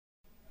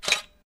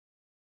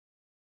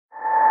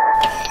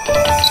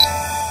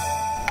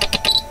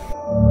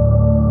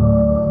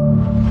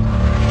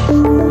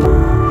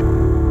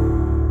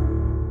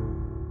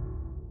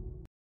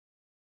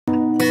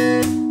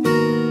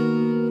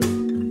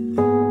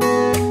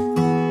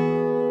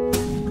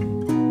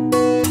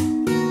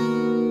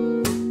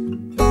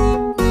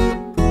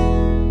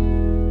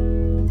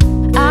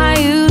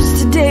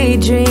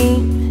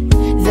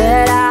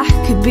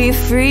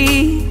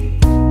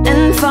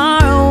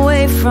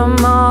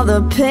all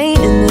the pain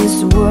in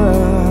this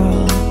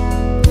world,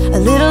 a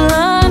little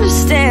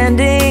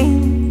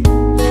understanding,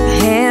 a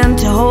hand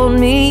to hold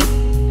me.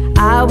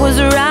 I was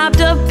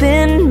wrapped up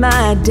in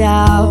my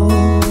doubt,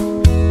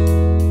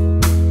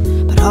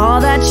 but all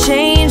that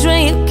changed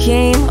when you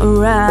came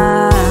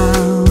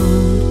around.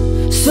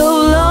 So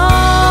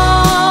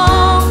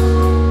long,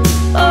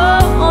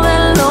 oh,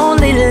 that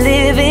lonely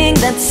living,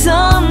 that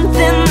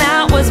something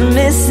that was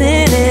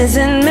missing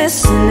isn't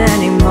missing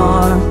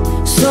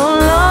anymore. So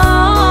long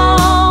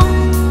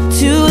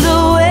to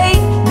the way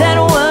that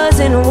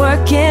wasn't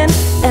working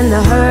and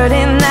the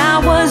hurting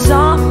that was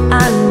all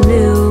I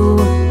knew.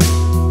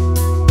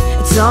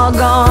 It's all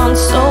gone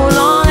so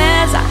long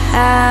as I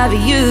have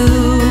you.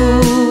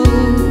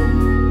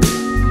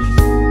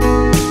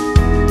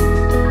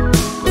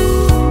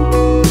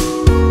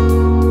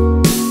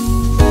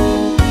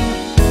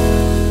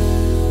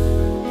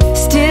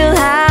 Still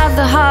have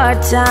the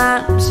hard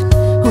times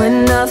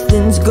when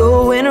nothing's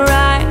going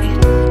right.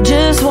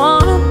 Just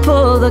wanna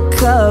pull the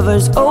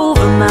covers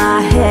over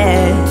my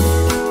head.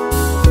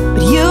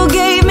 But you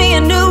gave me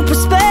a new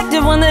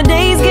perspective when the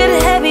days get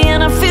heavy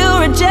and I feel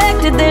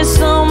rejected. There's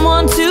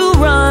someone to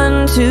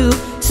run to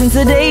since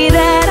the day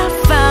that I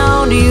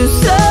found you.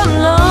 So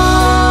long.